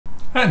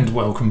And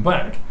welcome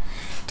back.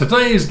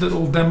 Today's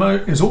little demo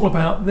is all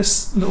about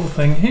this little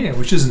thing here,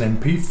 which is an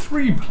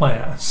MP3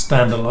 player,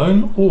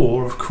 standalone,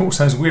 or of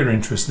course, as we're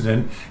interested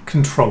in,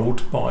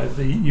 controlled by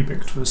the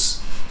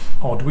ubiquitous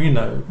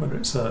Arduino, whether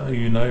it's a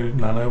Uno,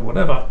 Nano,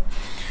 whatever.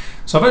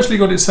 So I've actually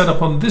got it set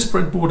up on this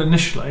breadboard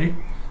initially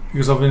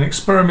because I've been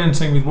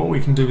experimenting with what we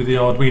can do with the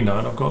Arduino,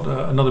 and I've got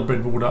another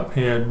breadboard up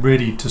here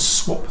ready to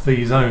swap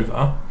these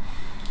over.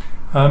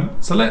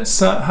 So let's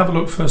have a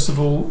look first of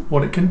all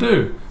what it can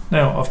do.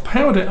 Now I've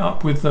powered it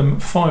up with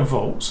 5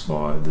 volts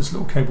via this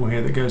little cable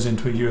here that goes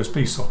into a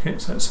USB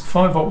socket, so it's a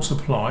 5 volt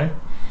supply.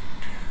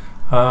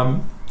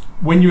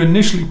 When you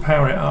initially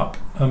power it up,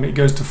 it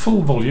goes to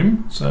full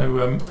volume,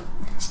 so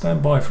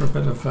stand by for a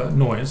bit of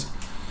noise.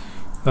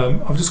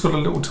 I've just got a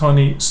little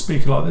tiny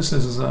speaker like this.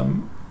 This is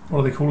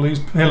what do they call these?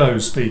 Pillow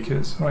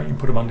speakers, right? You can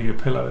put them under your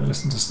pillow and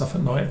listen to stuff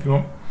at night if you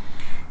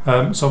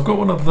want. So I've got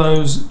one of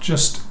those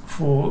just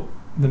for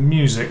the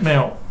music.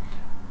 Now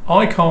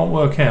I can't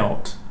work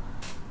out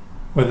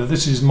whether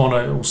this is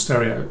mono or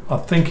stereo. I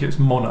think it's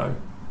mono,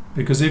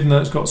 because even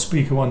though it's got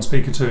speaker 1,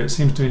 speaker 2, it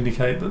seems to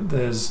indicate that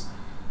there's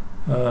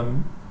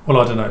well,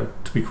 I don't know,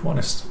 to be quite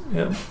honest.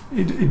 Yeah,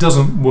 it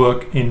doesn't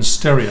work in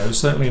stereo,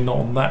 certainly not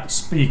on that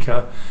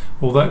speaker,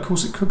 although of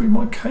course it could be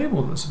my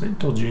cable that's a bit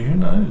dodgy, who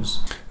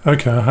knows.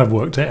 Okay, I have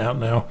worked it out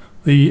now.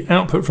 The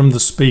output from the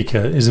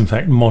speaker is in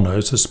fact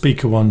mono, so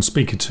speaker 1,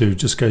 speaker 2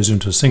 just goes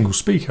into a single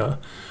speaker,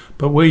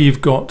 but where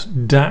you've got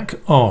DAC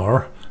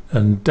R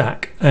and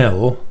DAC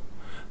L,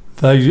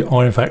 they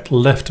are in fact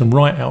left and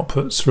right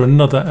outputs for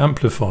another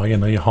amplifier, you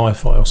know, your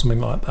hi-fi or something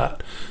like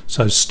that.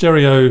 So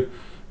stereo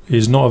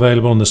is not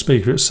available on the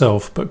speaker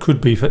itself, but could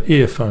be for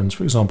earphones,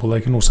 for example. They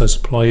can also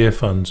supply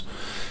earphones,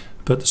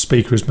 but the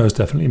speaker is most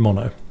definitely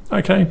mono.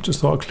 Okay,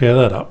 just thought I'd clear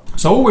that up.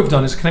 So all we've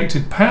done is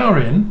connected power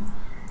in,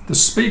 the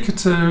speaker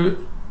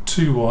to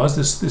 2 wires.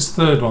 This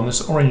third one,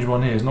 this orange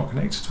one here, is not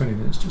connected to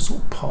anything, it's just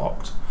sort of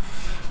parked.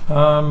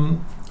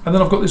 And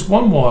then I've got this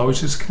one wire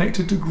which is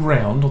connected to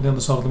ground on the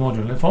other side of the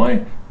module. If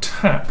I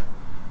tap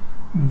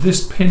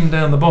this pin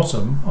down the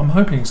bottom, I'm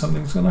hoping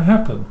something's going to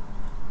happen.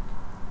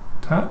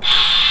 Tap.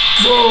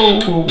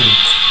 Whoa!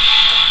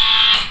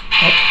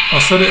 I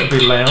said it would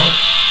be loud.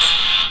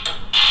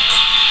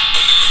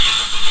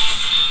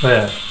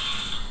 There.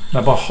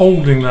 Now by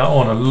holding that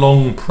on, a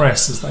long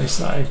press as they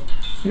say,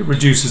 it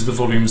reduces the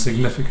volume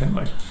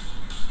significantly.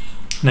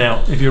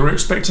 Now if you're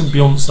expecting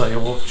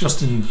Beyonce or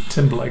Justin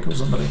Timberlake or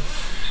somebody,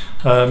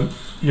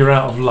 you're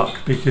out of luck,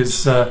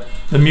 because the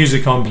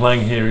music I'm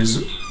playing here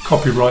is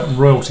copyright and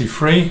royalty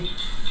free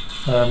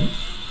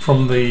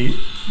from the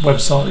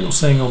website that you're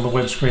seeing on the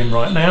web screen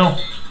right now.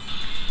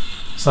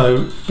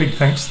 So big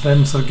thanks to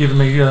them for giving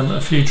me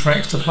a few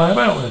tracks to play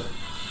about with.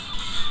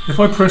 If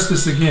I press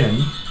this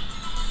again,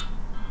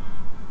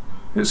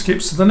 it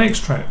skips to the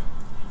next track.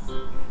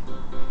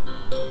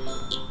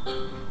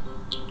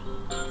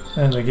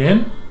 And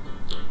again.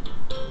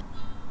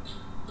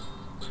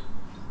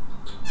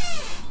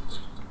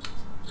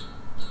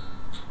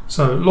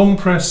 So long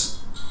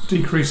press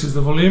decreases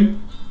the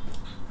volume,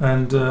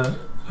 and a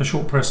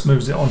short press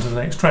moves it onto the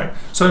next track.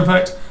 So in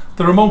fact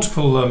there are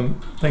multiple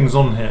things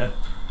on here.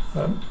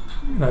 You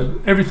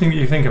know, everything that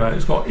you think about,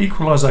 it's got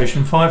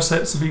equalization, 5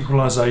 sets of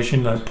equalization,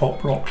 you know,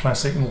 pop, rock,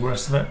 classic and all the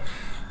rest of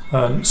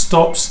it.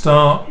 Stop,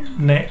 start,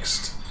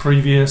 next,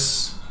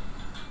 previous,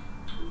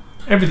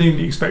 everything that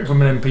you expect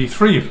from an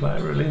MP3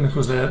 player really, and of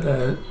course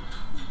they're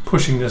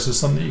pushing this as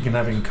something you can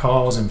have in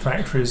cars, in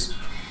factories.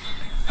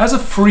 As a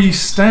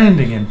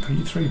freestanding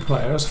MP3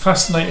 player, as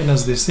fascinating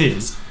as this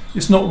is,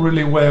 it's not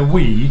really where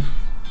we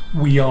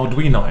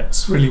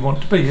Arduinoites really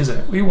want to be, is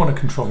it? We want to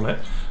control it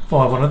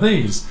via one of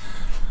these.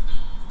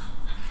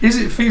 Is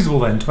it feasible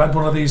then to add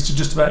one of these to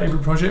just about every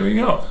project we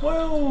got?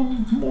 Well,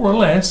 more or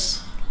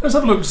less. Let's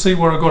have a look to see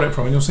where I got it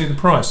from and you'll see the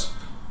price.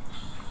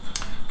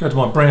 Go to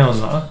my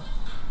browser.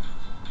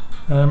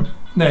 Now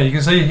you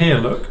can see here,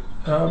 look,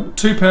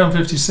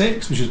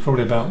 £2.56, which is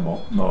probably about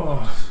what,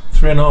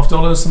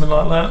 $3.50, something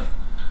like that.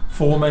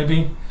 4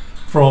 maybe,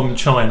 from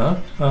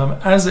China.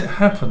 As it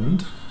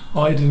happened,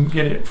 I didn't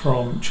get it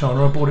from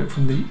China, I bought it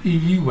from the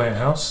EU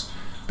warehouse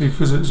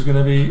because it was going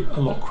to be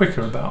a lot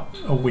quicker, about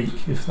a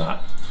week if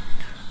that.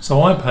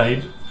 So I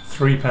paid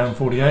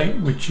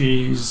 £3.48, which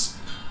is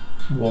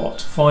what,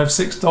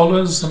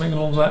 $5–6, something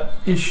along that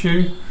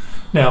issue.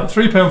 Now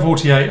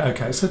 £3.48,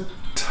 okay, it's a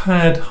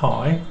tad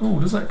high. Oh,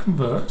 does that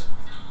convert?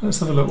 Let's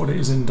have a look what it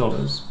is in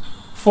dollars.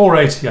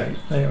 $4.88,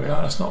 there we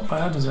are, that's not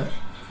bad, is it?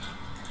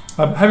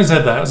 Having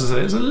said that, as I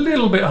said, it's a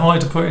little bit high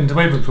to put into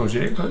every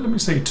project, but let me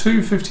see,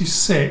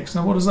 $2.56.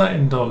 Now what is that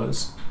in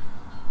dollars?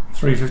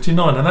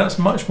 $3.59, and that's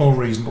much more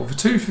reasonable. For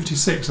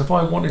 $2.56, if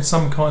I wanted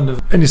some kind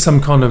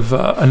of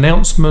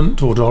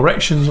announcement or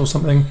directions or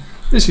something,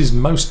 this is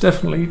most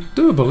definitely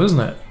doable, isn't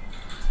it?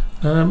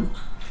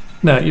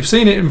 Now you've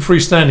seen it in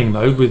freestanding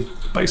mode with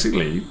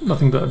basically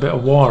nothing but a bit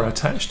of wire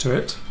attached to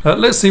it.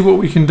 Let's see what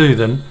we can do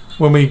then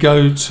when we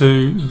go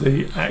to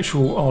the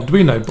actual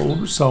Arduino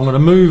board. So I'm going to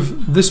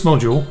move this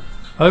module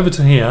over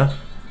to here.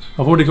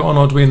 I've already got an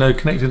Arduino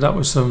connected up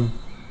with some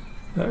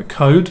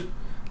code.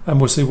 and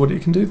we'll see what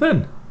it can do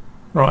then.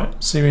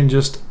 Right, see you in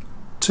just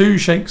 2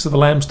 shakes of a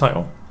lamb's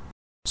tail.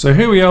 So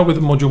here we are with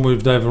the module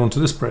moved over onto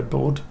this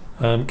breadboard.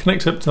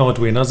 Connect up to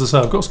Arduino. As I say,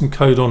 I've got some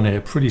code on here,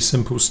 pretty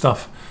simple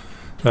stuff,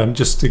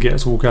 just to get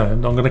us all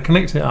going. I'm going to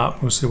connect it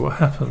up, we'll see what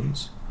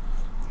happens.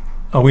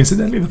 Oh,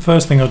 incidentally, the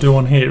first thing I do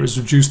on here is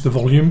reduce the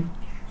volume.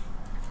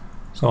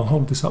 So I'll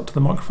hold this up to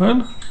the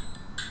microphone.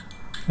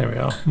 There we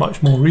are,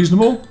 much more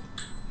reasonable.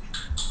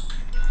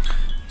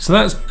 So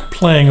that's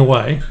playing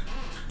away.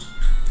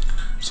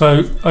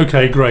 So,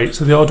 okay, great.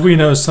 So the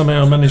Arduino has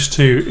somehow managed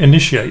to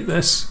initiate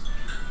this.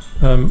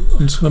 I'm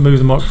just going to move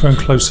the microphone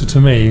closer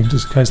to me,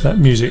 just in case that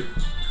music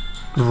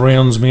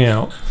drowns me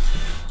out.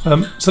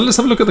 So let's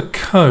have a look at the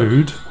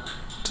code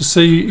to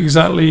see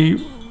exactly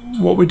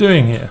what we're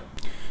doing here.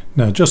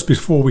 Now, just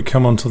before we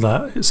come on to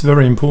that, it's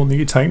very important that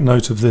you take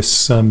note of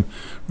this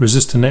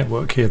resistor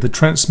network here. The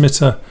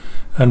transmitter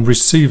and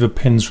receiver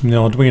pins from the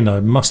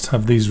Arduino must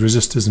have these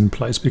resistors in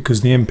place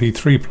because the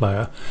MP3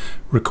 player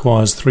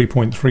requires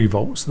 3.3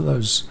 volts at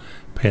those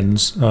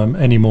pins.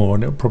 Any more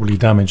and it'll probably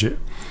damage it.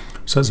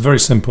 So it's very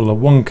simple, a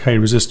 1K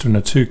resistor and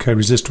a 2K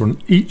resistor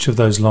on each of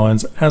those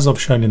lines as I've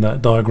shown in that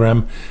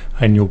diagram,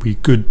 and you'll be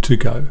good to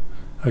go.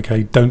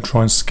 Okay, don't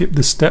try and skip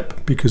this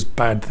step because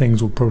bad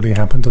things will probably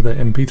happen to the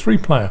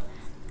MP3 player.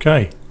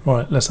 Okay,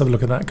 right, let's have a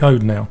look at that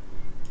code now.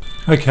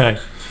 Okay,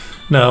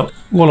 now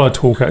while I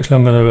talk, actually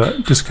I'm going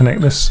to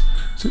disconnect this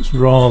because it's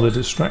rather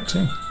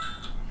distracting.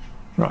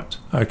 Right,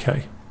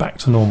 okay, back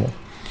to normal.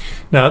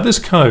 Now this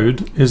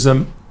code is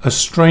a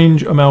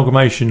strange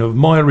amalgamation of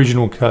my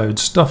original code,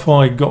 stuff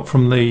I got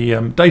from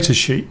the data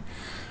sheet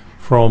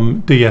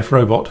from TF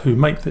Robot, who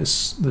make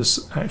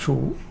this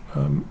actual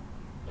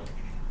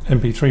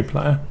MP3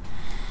 player,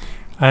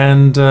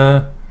 and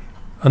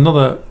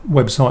another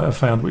website I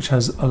found which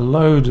has a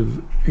load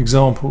of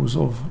examples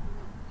of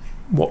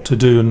what to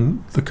do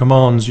and the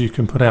commands you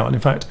can put out. And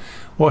in fact,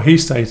 what he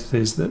stated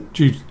is that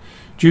due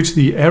to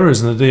the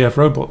errors in the TF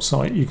Robot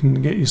site, you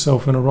can get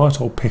yourself in a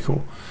right old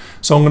pickle.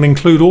 So I'm going to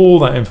include all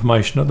that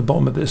information at the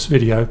bottom of this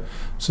video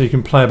so you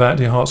can play about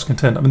to your heart's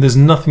content. I mean, there's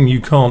nothing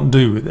you can't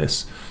do with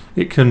this.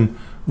 It can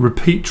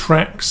repeat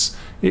tracks,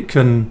 it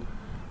can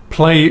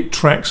play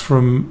tracks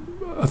from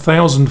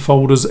 1,000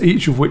 folders,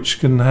 each of which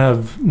can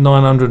have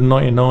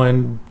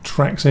 999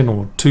 tracks in,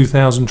 or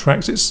 2,000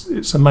 tracks.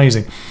 It's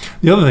amazing.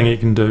 The other thing it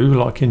can do,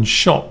 like in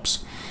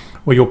shops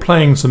where you're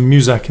playing some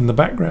music in the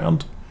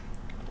background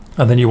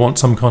and then you want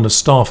some kind of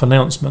staff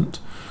announcement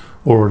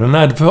or an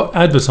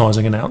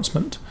advertising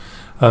announcement,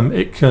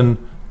 it can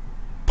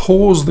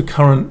pause the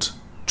current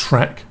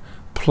track,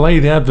 play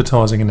the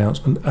advertising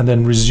announcement, and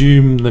then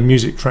resume the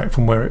music track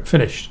from where it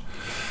finished.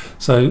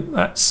 So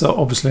that's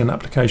obviously an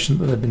application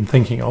that they've been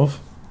thinking of.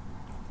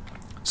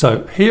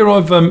 So here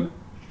I've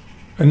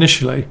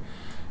initially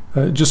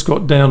just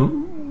got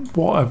down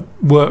what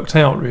I've worked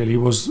out really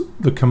was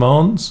the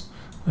commands.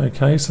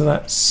 Okay, so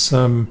that's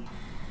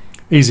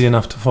easy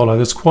enough to follow.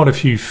 There's quite a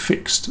few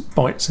fixed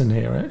bytes in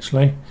here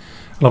actually,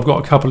 and I've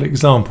got a couple of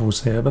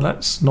examples here, but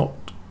that's not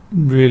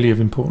really of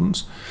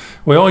importance.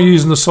 We are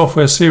using the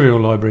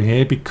SoftwareSerial library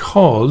here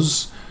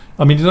because,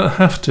 I mean, you don't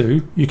have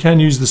to. You can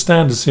use the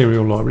standard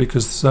serial library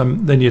because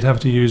then you'd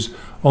have to use,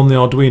 on the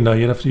Arduino,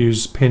 you'd have to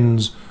use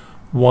pins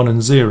 1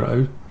 and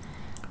 0,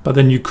 but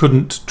then you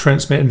couldn't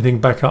transmit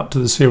anything back up to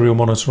the serial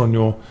monitor on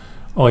your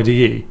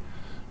IDE.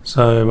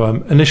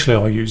 So initially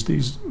I used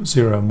these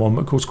 0 and 1,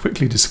 but of course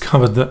quickly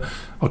discovered that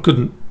I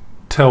couldn't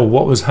tell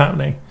what was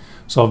happening.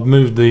 So I've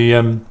moved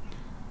the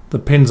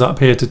pins up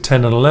here to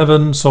 10 and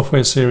 11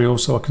 SoftwareSerial,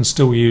 so I can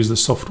still use the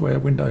software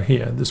window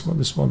here. This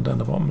one down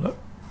the bottom, look.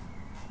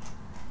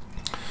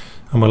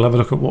 And we'll have a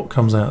look at what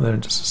comes out there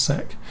in just a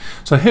sec.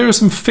 So here are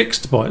some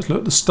fixed bytes.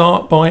 Look, the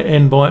start byte,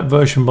 end byte,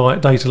 version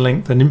byte, data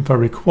length, and info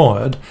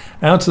required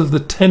out of the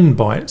 10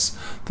 bytes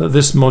that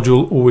this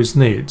module always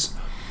needs.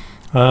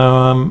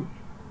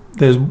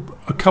 There's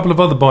a couple of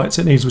other bytes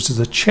it needs, which is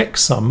a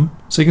checksum.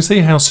 So you can see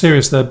how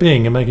serious they're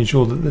being in making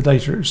sure that the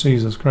data it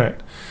receives is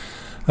correct.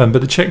 But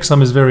the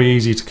checksum is very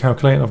easy to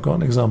calculate. I've got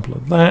an example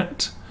of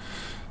that.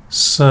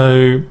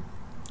 So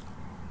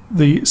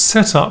the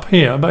setup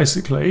here,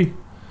 basically,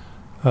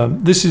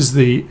 this is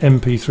the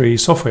MP3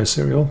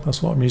 SoftwareSerial.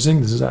 That's what I'm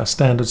using. This is our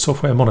standard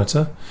software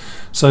monitor.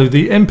 So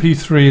the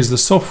MP3 is the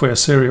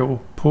SoftwareSerial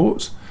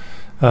port,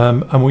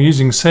 and we're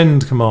using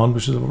send command,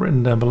 which is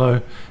written down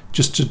below,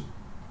 just to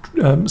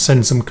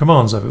send some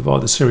commands over via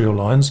the serial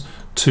lines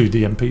to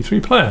the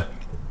MP3 player.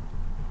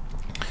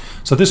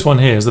 So this one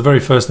here is the very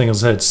first thing I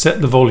said.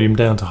 Set the volume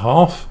down to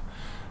half.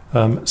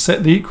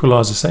 Set the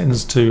equalizer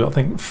settings to, I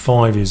think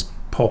 5 is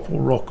pop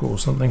or rock or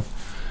something.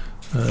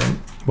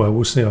 Well,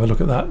 we'll see, have a look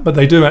at that. But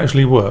they do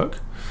actually work.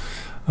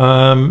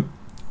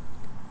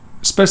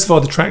 Specify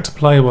the track to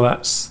play. Well,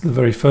 that's the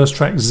very first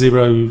track,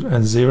 0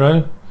 and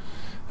 0.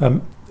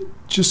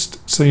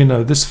 Just so you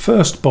know, this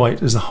first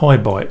byte is a high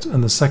byte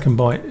and the second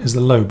byte is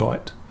the low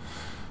byte.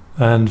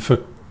 And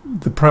for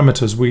the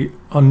parameters, we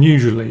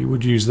unusually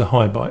would use the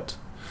high byte.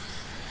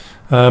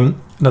 Now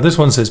this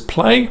one says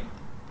play,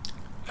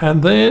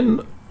 and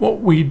then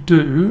what we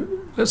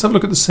do, let's have a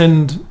look at the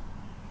send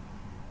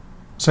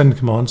send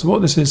command. So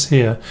what this is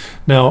here,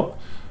 now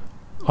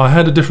I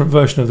had a different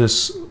version of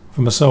this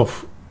for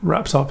myself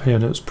wrapped up here,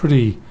 and it was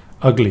pretty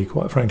ugly,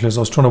 quite frankly, as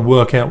I was trying to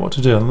work out what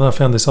to do. And then I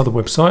found this other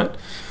website,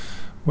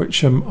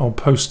 which I'll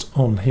post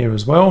on here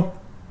as well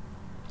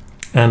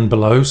and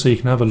below, so you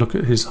can have a look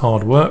at his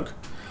hard work.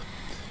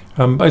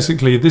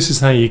 Basically, this is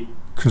how you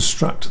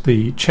construct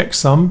the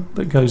checksum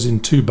that goes in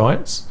 2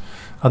 bytes,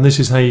 and this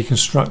is how you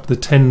construct the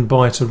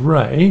 10-byte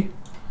array,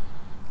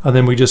 and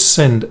then we just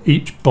send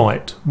each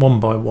byte one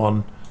by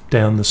one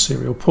down the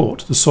serial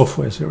port, the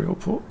software serial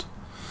port.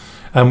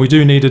 And we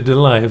do need a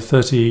delay of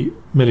 30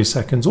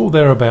 milliseconds or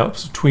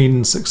thereabouts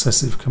between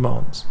successive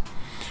commands.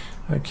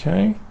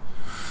 Okay.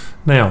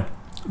 Now,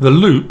 the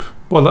loop,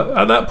 well,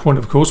 at that point,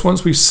 of course,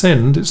 once we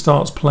send, it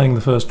starts playing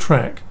the first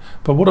track.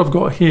 But what I've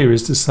got here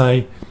is to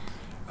say,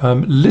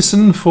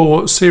 listen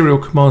for serial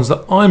commands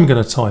that I'm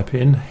going to type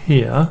in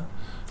here.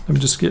 Let me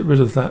just get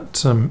rid of that.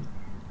 There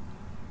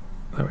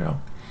we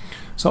are.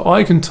 So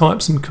I can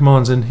type some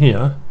commands in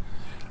here,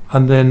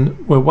 and then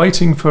we're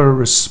waiting for a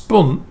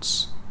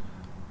response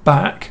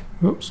back.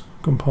 Oops,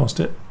 gone past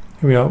it.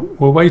 Here we are.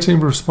 We're waiting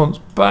for a response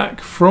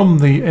back from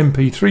the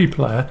MP3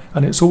 player,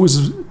 and it's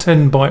always a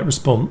 10-byte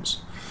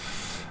response.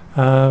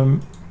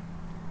 And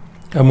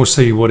we'll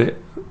see what it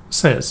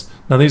says.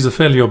 Now these are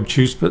fairly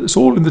obtuse, but it's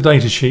all in the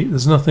data sheet.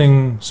 There's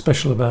nothing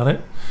special about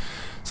it.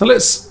 So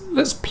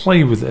let's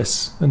play with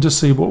this and just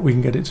see what we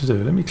can get it to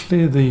do. Let me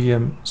clear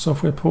the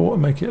software port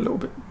and make it a little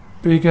bit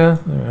bigger.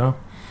 There we are.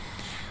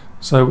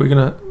 So we're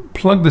going to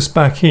plug this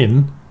back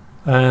in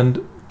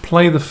and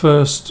play the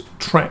first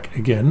track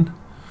again,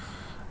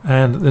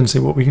 and then see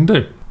what we can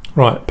do.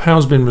 Right,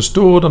 power's been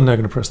restored. I'm now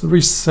going to press the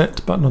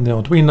reset button on the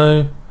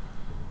Arduino.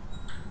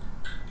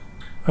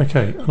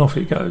 Okay, and off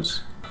it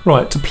goes.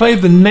 Right, to play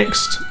the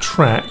next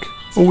track,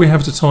 all we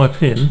have to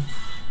type in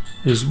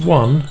is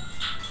 1,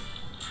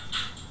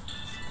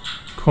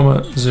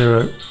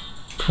 0,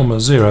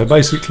 0.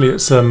 Basically,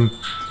 it's a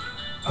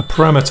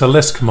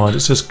parameter-less command.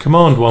 It's just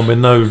command 1 with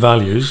no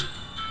values.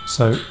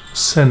 So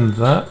send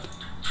that,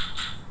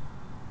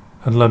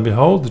 and lo and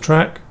behold, the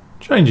track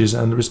changes,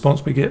 and the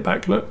response we get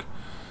back, look.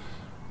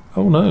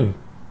 Oh no,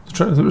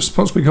 the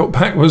response we got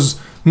back was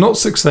not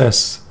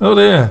success. Oh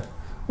dear,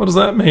 what does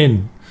that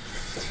mean?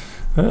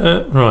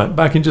 Right,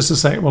 back in just a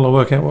sec while I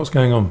work out what's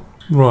going on.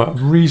 Right,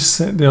 I've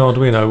reset the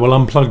Arduino. Well,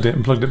 unplugged it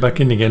and plugged it back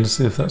in again to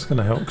see if that's going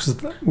to help,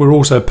 because we're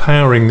also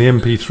powering the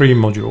MP3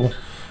 module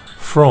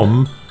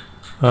from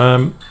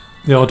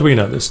the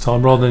Arduino this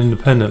time rather than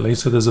independently.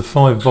 So there's a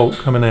 5-volt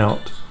coming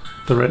out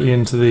directly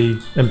into the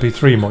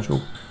MP3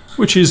 module,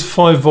 which is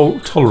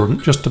 5-volt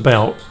tolerant, just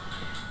about.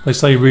 They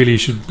say really you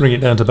should bring it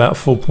down to about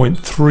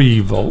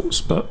 4.3 volts,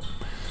 but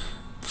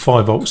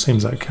 5 volts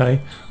seems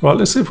okay. Right,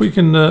 let's see if we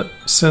can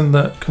send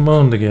that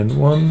command again.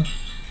 1,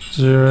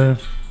 0,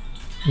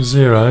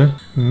 0.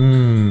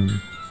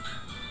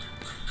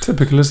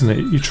 Typical, isn't it?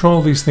 You try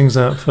all these things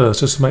out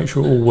first just to make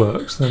sure it all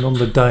works. Then on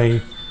the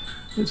day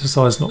it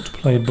decides not to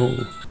play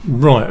ball.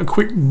 Right, a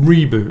quick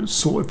reboot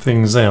sorted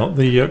things out.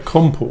 The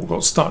COM port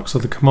got stuck, so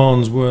the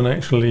commands weren't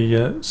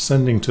actually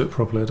sending to it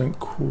properly. I don't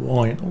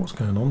quite know what's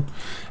going on.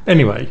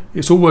 Anyway,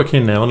 it's all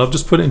working now, and I've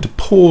just put it into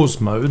pause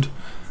mode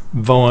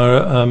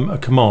via a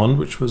command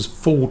which was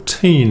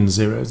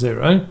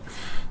 1400.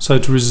 So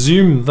to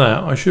resume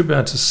that, I should be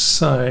able to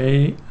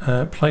say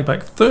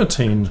playback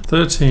 1300.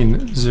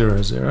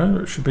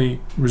 It should be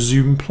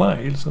resume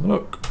play. Let's have a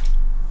look.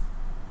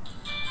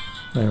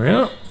 There we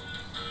are.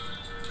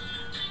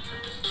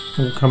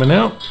 All coming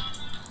out.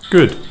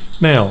 Good.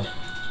 Now,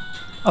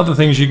 other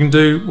things you can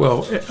do,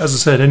 well, as I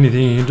said,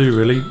 anything you can do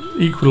really.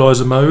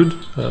 Equalizer mode,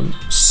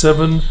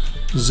 7,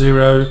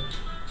 0,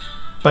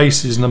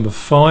 base is number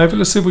 5.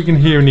 Let's see if we can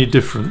hear any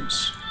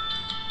difference.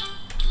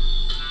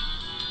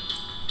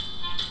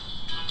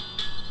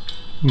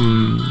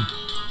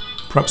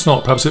 Perhaps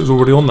not. Perhaps it was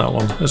already on that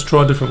one. Let's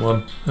try a different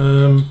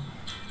one.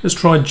 Let's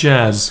try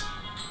jazz,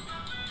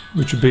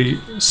 which would be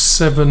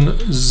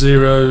 7,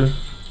 0.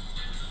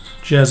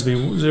 Jazz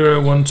be 0,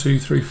 1, 2,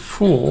 3,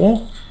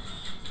 4.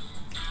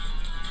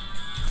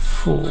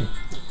 4.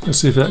 Let's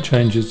see if that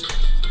changes.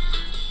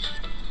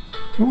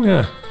 Oh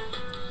yeah.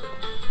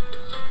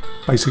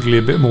 Basically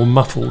a bit more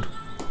muffled.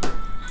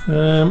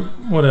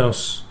 What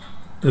else?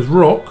 There's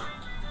rock.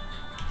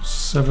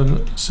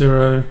 7,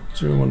 0,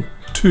 0, 1,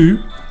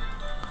 2.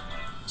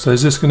 So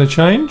is this going to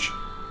change?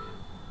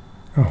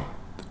 Oh,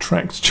 the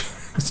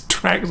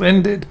track's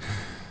ended.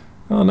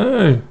 Oh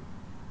no.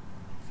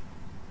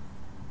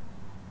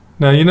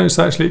 Now you notice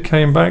actually it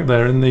came back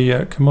there in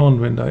the command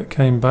window. It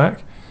came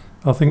back.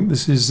 I think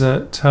this is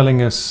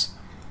telling us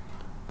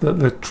that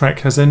the track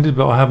has ended,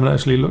 but I haven't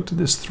actually looked at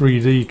this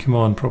 3D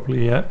command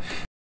properly yet.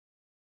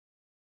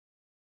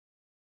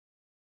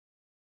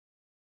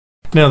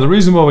 Now the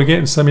reason why we're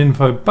getting some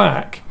info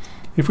back,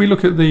 if we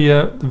look at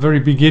the very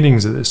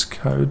beginnings of this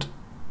code,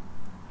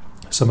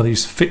 some of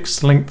these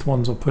fixed length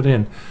ones I'll put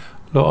in.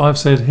 Look, I've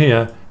said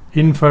here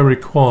info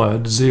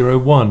required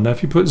 01. Now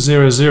if you put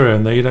 00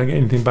 in there, you don't get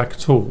anything back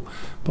at all.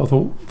 But I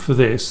thought for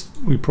this,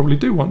 we probably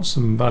do want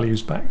some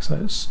values back, so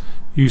it's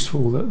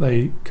useful that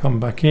they come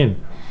back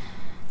in.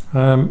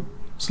 So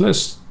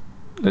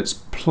let's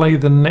play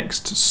the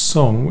next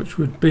song, which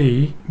would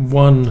be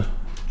 100.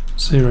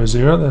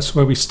 That's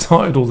where we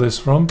started all this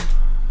from.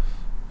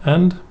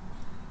 And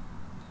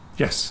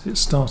yes,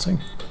 it's starting.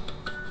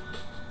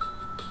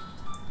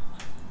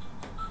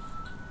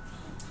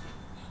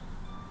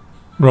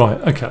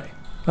 Right, okay,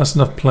 that's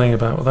enough playing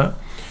about with that.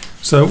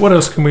 So what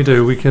else can we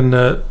do? We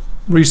can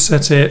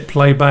reset it,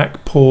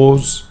 playback,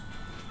 pause.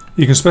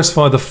 You can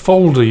specify the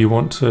folder you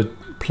want to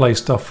play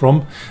stuff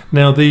from.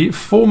 Now the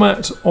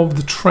format of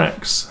the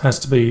tracks has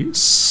to be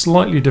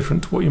slightly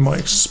different to what you might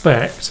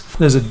expect.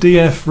 There's a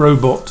DF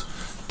robot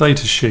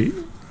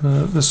datasheet.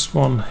 This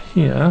one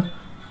here.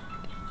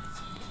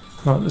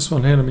 Right, this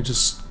one here, let me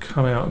just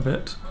come out a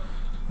bit.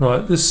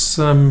 Right, this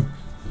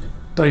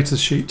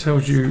datasheet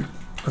tells you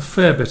a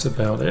fair bit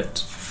about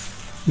it.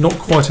 Not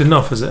quite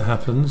enough as it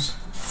happens.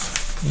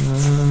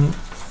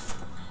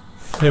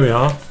 Here we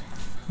are.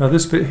 Now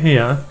this bit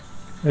here,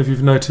 if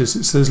you've noticed,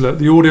 it says, look,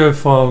 the audio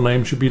file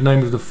name should be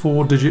named with a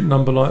 4-digit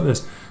number like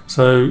this.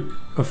 So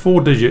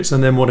 4 digits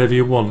and then whatever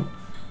you want.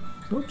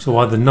 So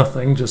either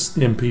nothing, just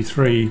the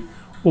MP3,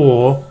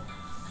 or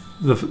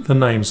the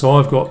name. So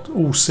I've got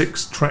all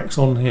 6 tracks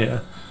on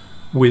here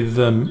with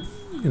you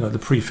know, the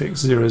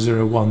prefix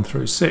 001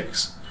 through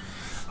 6.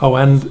 Oh,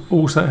 and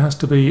also it has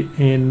to be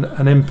in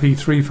an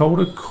MP3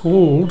 folder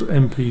called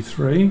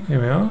MP3.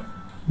 Here we are.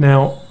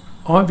 Now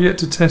I've yet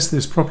to test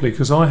this properly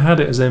because I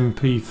had it as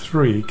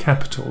MP3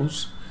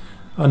 capitals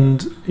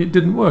and it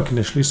didn't work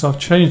initially, so I've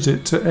changed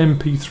it to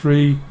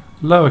MP3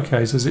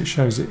 lowercase as it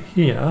shows it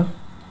here,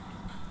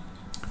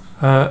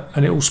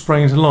 and it all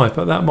sprang into life,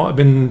 but that might have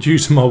been due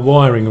to my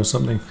wiring or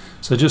something,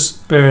 so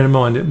just bear in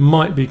mind it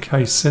might be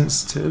case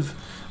sensitive.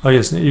 Oh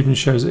yes, and it even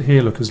shows it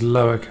here, look, as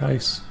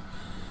lowercase,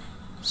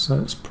 so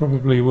it's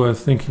probably worth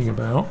thinking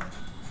about.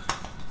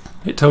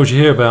 It tells you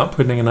here about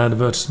putting an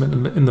advertisement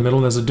in the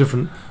middle. There's a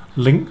different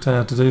link to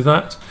how to do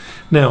that.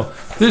 Now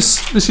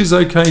this is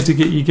okay to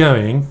get you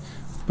going,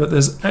 but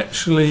there's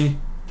actually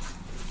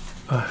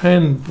a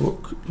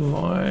handbook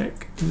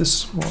like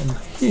this one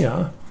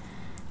here,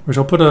 which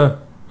I'll put a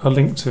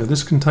link to.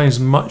 This contains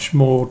much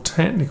more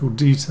technical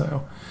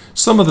detail.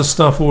 Some of the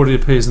stuff already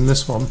appears in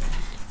this one,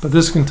 but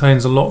this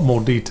contains a lot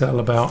more detail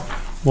about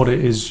what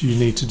it is you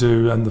need to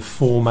do and the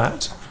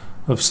format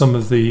of some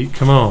of the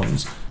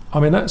commands. I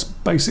mean, that's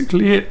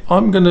basically it.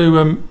 I'm going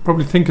to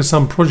probably think of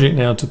some project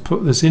now to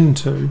put this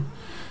into,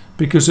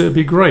 because it would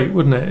be great,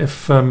 wouldn't it,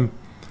 if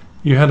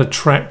you had a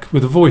track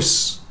with a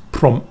voice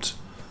prompt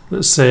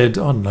that said,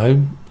 I don't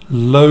know,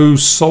 low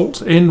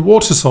salt in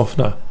water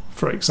softener,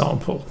 for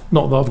example.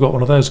 Not that I've got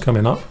one of those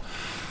coming up,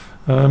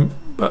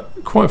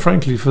 but quite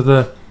frankly, for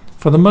the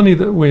money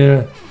that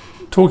we're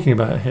talking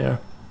about here,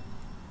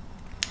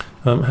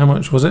 how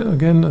much was it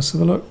again? Let's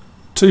have a look.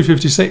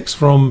 $256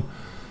 from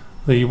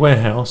the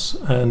warehouse,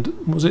 and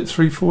was it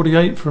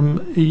 $348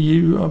 from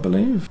EU, I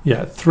believe?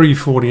 Yeah,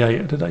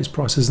 $348 at today's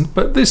prices.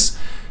 But this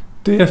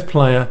DF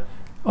player,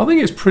 I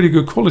think it's pretty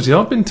good quality.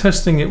 I've been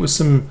testing it with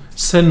some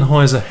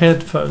Sennheiser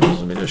headphones.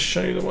 Let me just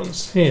show you the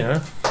ones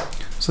here.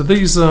 So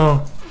these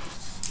are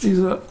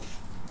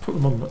put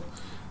them on.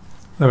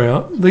 There we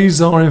are.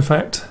 These are in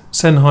fact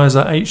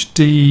Sennheiser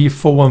HD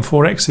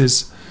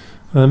 414Xs.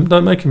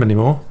 Don't make them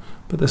anymore,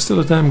 but they're still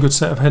a damn good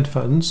set of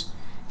headphones,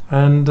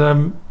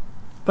 and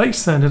they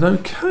sounded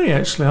okay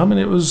actually. I mean,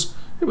 it was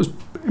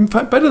in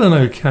fact better than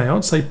okay.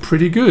 I'd say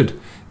pretty good,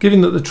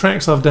 given that the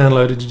tracks I've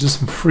downloaded are just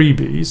some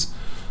freebies.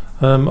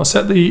 I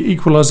set the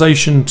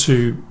equalization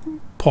to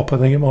pop, I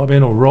think it might have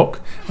been, or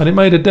rock, and it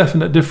made a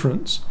definite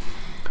difference.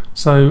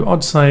 So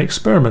I'd say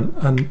experiment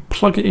and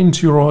plug it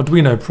into your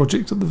Arduino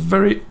project at the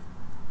very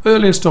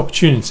earliest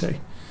opportunity,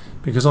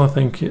 because I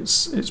think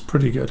it's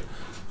pretty good.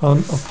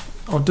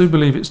 I do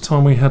believe it's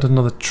time we had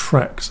another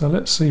track, so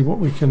let's see what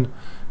we can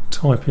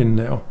type in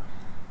now.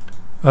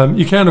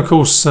 You can of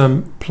course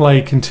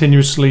play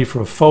continuously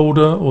for a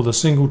folder or the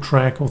single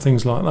track or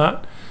things like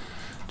that.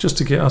 Just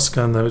to get us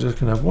going though, we're just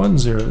going to have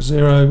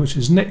 100, which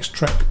is next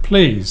track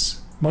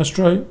please.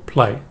 Maestro,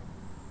 play.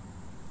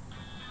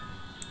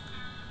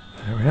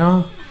 There we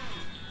are.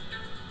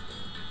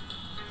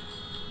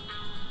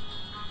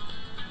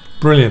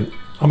 Brilliant.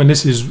 I mean,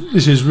 this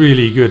is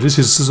really good. This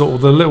is sort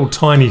of the little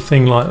tiny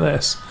thing like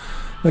this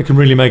that can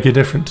really make a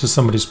difference to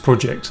somebody's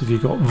project. If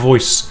you've got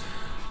voice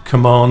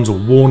commands or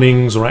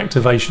warnings or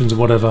activations or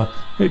whatever,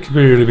 it could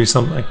really be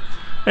something.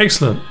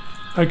 Excellent.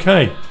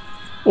 Okay,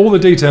 all the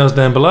details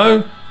down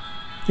below.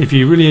 If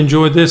you really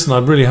enjoyed this, and I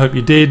really hope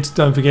you did,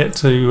 don't forget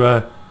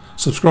to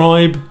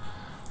subscribe,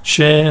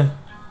 share,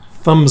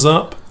 thumbs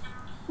up,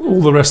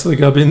 all the rest of the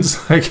gubbins.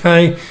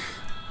 Okay,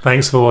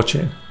 thanks for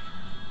watching.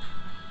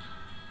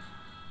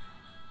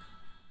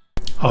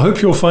 I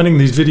hope you're finding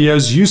these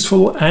videos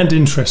useful and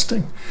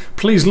interesting.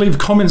 Please leave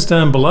comments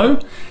down below,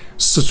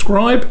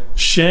 subscribe,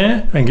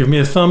 share, and give me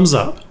a thumbs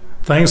up.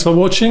 Thanks for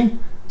watching.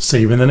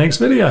 See you in the next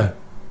video.